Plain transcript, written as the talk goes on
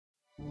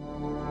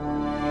Come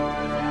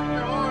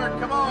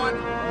on.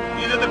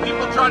 These are the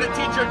people trying to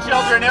teach our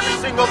children every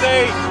single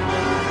day.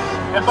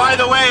 And by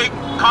the way,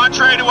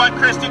 contrary to what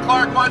Christy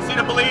Clark wants you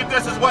to believe,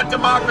 this is what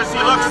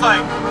democracy looks like.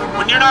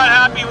 When you're not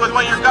happy with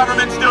what your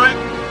government's doing,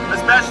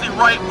 especially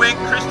right-wing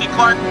Christy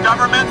Clark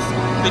governments,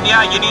 then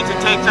yeah, you need to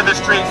take to the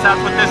streets.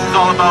 That's what this is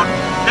all about.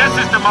 This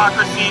is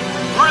democracy.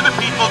 We're the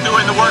people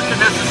doing the work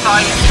in this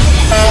society.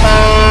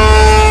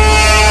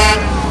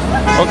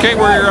 Okay,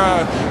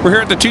 we're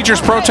here at the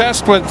teachers'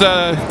 protest with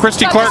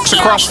Christy Clarks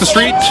across the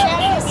street.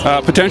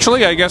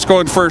 Potentially, I guess,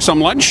 going for some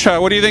lunch.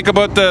 What do you think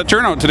about the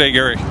turnout today,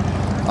 Gary?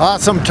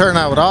 Awesome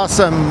turnout,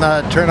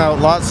 turnout.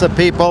 Lots of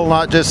people,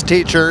 not just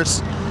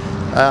teachers.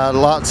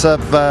 Lots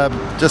of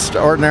just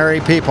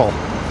ordinary people.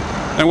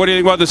 And what do you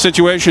think about the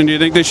situation? Do you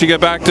think they should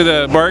get back to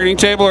the bargaining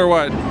table or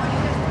what?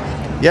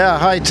 Yeah,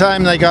 high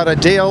time they got a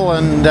deal,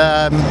 and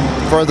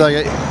for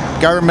the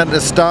government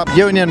to stop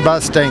union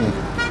busting.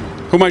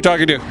 Who am I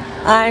talking to?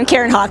 I'm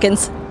Karen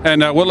Hawkins.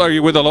 And what, are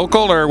you with a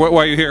local, or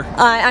why are you here?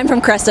 I'm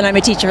from Creston. I'm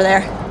a teacher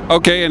there.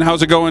 Okay, and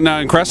how's it going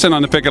in Creston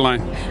on the picket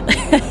line?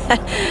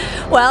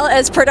 Well,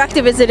 as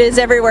productive as it is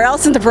everywhere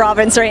else in the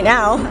province right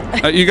now.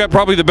 You got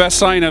probably the best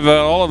sign of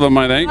all of them,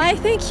 I think.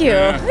 Thank you.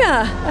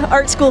 Yeah,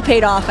 art school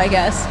paid off, I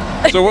guess.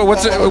 So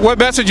what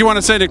message you want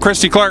to say to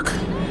Christy Clark?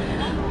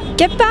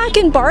 Get back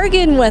and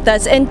bargain with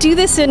us and do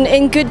this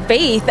in good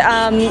faith.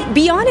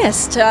 Be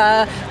honest.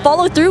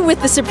 Follow through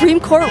with the Supreme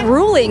Court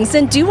rulings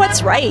and do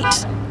what's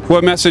right.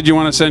 What message you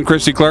want to send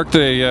Christy Clark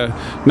today,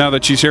 now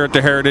that she's here at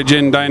the Heritage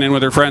Inn dining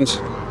with her friends?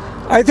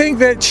 I think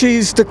that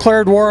she's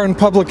declared war on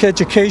public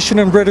education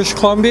in British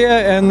Columbia,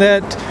 and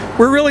that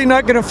we're really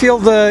not going to feel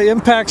the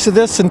impacts of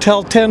this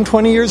until 10,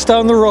 20 years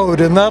down the road,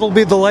 and that'll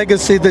be the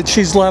legacy that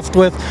she's left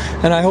with,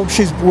 and I hope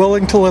she's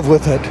willing to live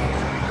with it.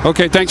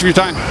 Okay, thanks for your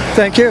time.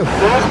 Thank you.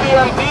 There's the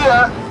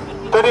idea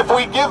that if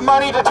we give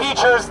money to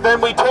teachers, then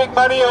we take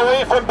money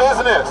away from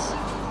business.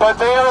 But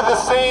they are the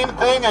same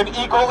thing and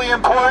equally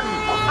important.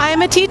 I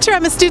am a teacher.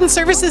 I'm a student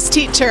services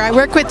teacher. I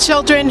work with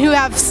children who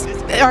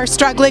are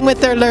struggling with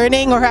their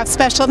learning or have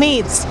special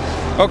needs.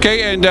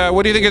 Okay, and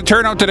what do you think of the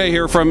turnout today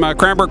here from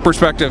Cranbrook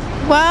perspective?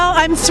 Well,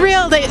 I'm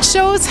thrilled. It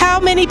shows how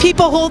many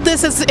people hold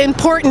this as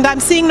important. I'm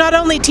seeing not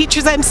only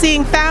teachers, I'm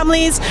seeing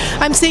families,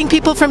 I'm seeing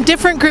people from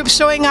different groups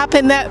showing up,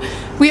 and that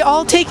we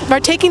all are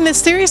taking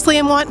this seriously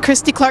and want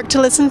Christy Clark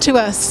to listen to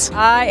us.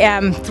 I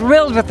am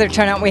thrilled with their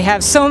turnout. We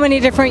have so many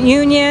different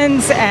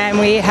unions, and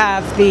we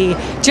have the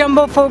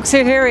jumbo folks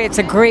here. It's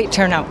a great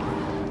turnout.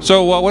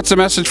 So what's the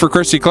message for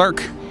Christy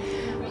Clark?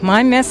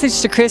 My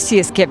message to Christy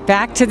is get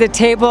back to the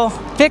table,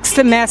 fix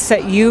the mess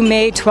that you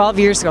made 12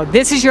 years ago.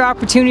 This is your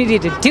opportunity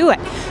to do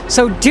it.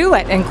 So do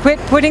it and quit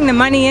putting the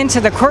money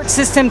into the court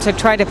system to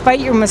try to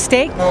fight your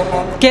mistake.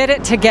 Get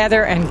it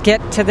together and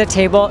get to the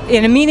table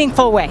in a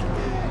meaningful way.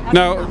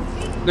 Now,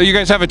 you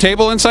guys have a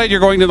table inside? You're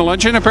going to the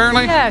luncheon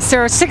apparently? Yes,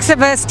 there are 6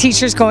 of us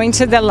teachers going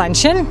to the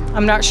luncheon.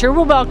 I'm not sure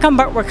we're welcome,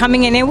 but we're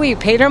coming in. We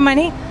paid our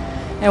money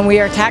and we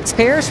are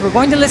taxpayers. We're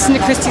going to listen to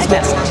Christy's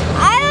message.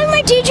 I like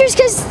my teachers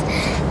because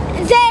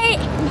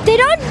they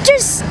don't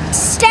just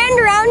stand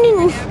around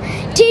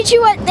and teach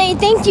you what they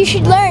think you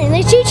should learn.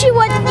 They teach you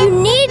what you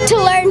need to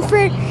learn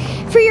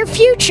for your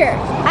future.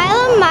 I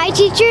love my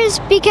teachers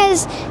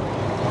because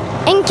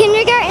in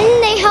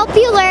kindergarten they help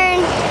you learn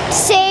to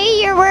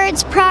say your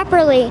words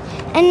properly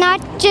and not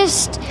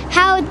just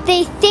how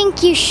they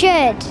think you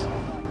should.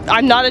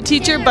 I'm not a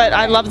teacher, but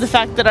I love the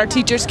fact that our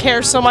teachers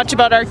care so much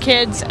about our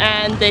kids,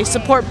 and they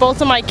support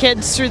both of my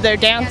kids through their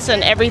dance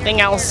and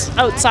everything else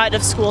outside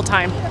of school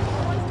time.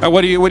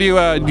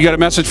 You got a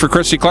message for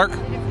Christy Clark?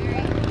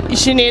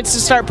 She needs to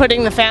start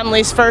putting the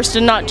families first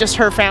and not just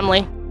her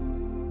family.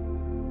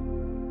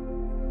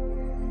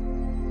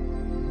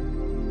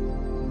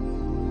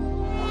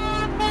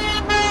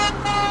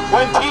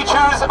 When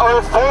teachers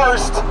are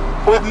forced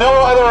with no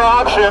other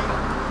option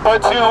but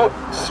to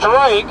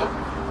strike,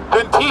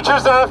 then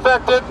teachers are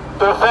affected,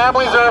 their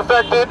families are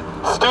affected,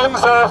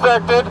 students are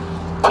affected,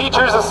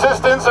 teachers'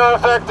 assistants are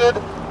affected,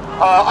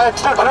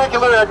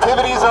 extracurricular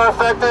activities are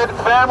affected,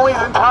 families'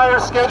 entire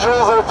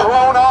schedules are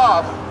thrown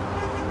off,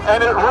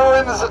 and it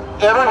ruins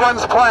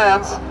everyone's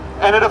plans,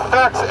 and it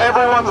affects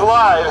everyone's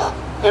lives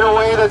in a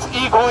way that's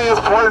equally as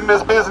important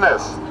as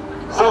business.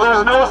 So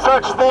there's no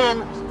such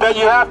thing that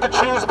you have to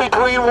choose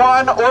between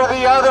one or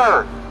the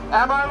other.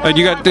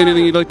 You got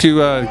anything you'd like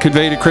to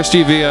convey to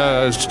Christy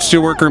via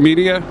Steelworker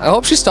Media? I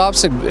hope she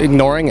stops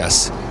ignoring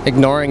us,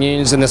 ignoring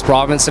unions in this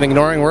province and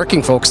ignoring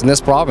working folks in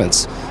this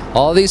province.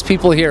 All these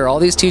people here, all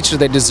these teachers,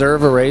 they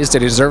deserve a raise, they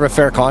deserve a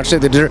fair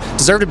contract, they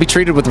deserve to be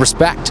treated with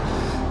respect.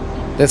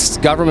 This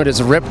government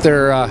has ripped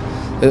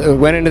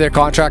went into their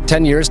contract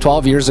 10 years,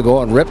 12 years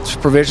ago and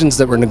ripped provisions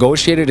that were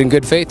negotiated in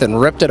good faith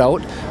and ripped it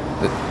out.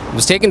 It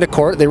was taken to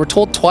court. They were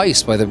told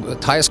twice by the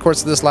highest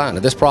courts of this land,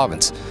 of this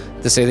province,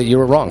 to say that you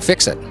were wrong,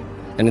 fix it.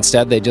 And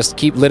instead they just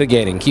keep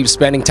litigating, keep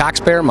spending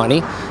taxpayer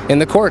money in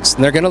the courts,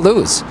 and they're going to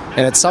lose.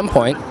 And at some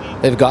point,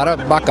 they've got to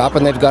buck up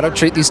and they've got to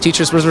treat these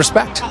teachers with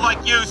respect. People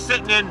like you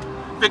sitting in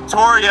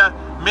Victoria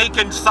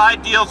making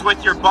side deals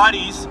with your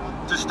buddies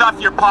to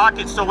stuff your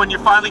pockets, so when you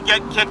finally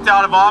get kicked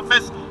out of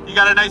office, you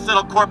got a nice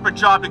little corporate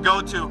job to go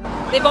to.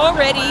 They've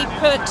already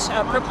put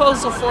a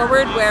proposal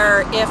forward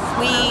where if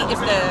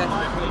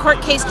the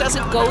court case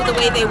doesn't go the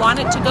way they want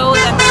it to go,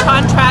 then the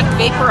contract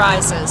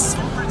vaporizes.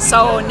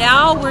 So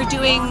now we're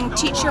doing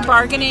teacher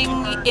bargaining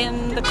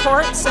in the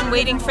courts and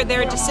waiting for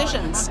their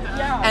decisions.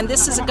 And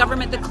this is a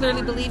government that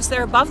clearly believes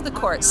they're above the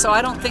courts, so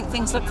I don't think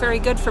things look very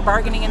good for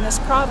bargaining in this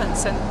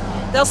province. And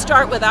they'll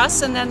start with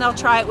us, and then they'll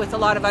try it with a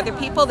lot of other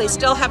people. They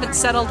still haven't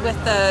settled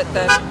with the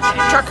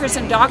truckers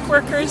and dock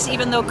workers,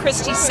 even though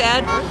Christy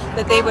said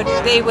that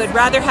they would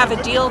rather have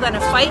a deal than a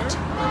fight.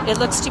 It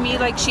looks to me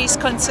like she's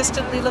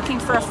consistently looking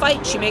for a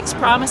fight. She makes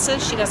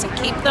promises, she doesn't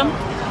keep them.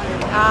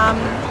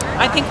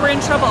 I think we're in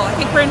trouble. I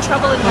think we're in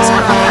trouble in this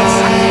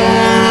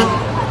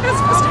province.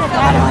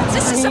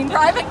 This is a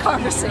private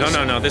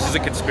conversation. No, this is a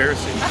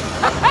conspiracy.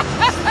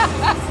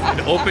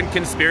 An open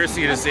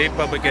conspiracy to save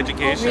public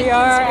education. We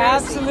are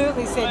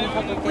absolutely saving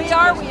public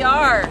education. We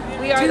are.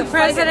 Two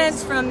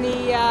presidents from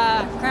the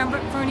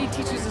Cranbrook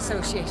Teachers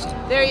Association.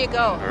 There you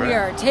go. Right. We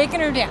are taking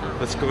her down.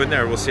 Let's go in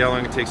there. We'll see how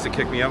long it takes to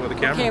kick me out with the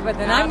camera. Okay, but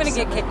then I'm going to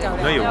get kicked out.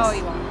 No, you won't. No,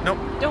 you won't.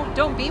 Nope.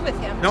 Don't be with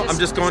him. No, I'm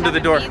just going to the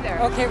door.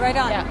 Okay, right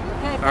on. Yeah.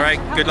 Okay, all right,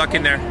 good luck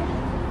in there.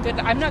 Good.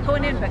 I'm not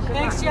going in, but good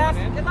Thanks, luck.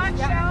 Jeff. Good luck,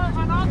 Cheryl,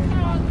 on all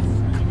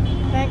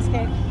counts. Thanks,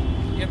 Kate.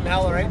 Give him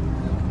hell, all right?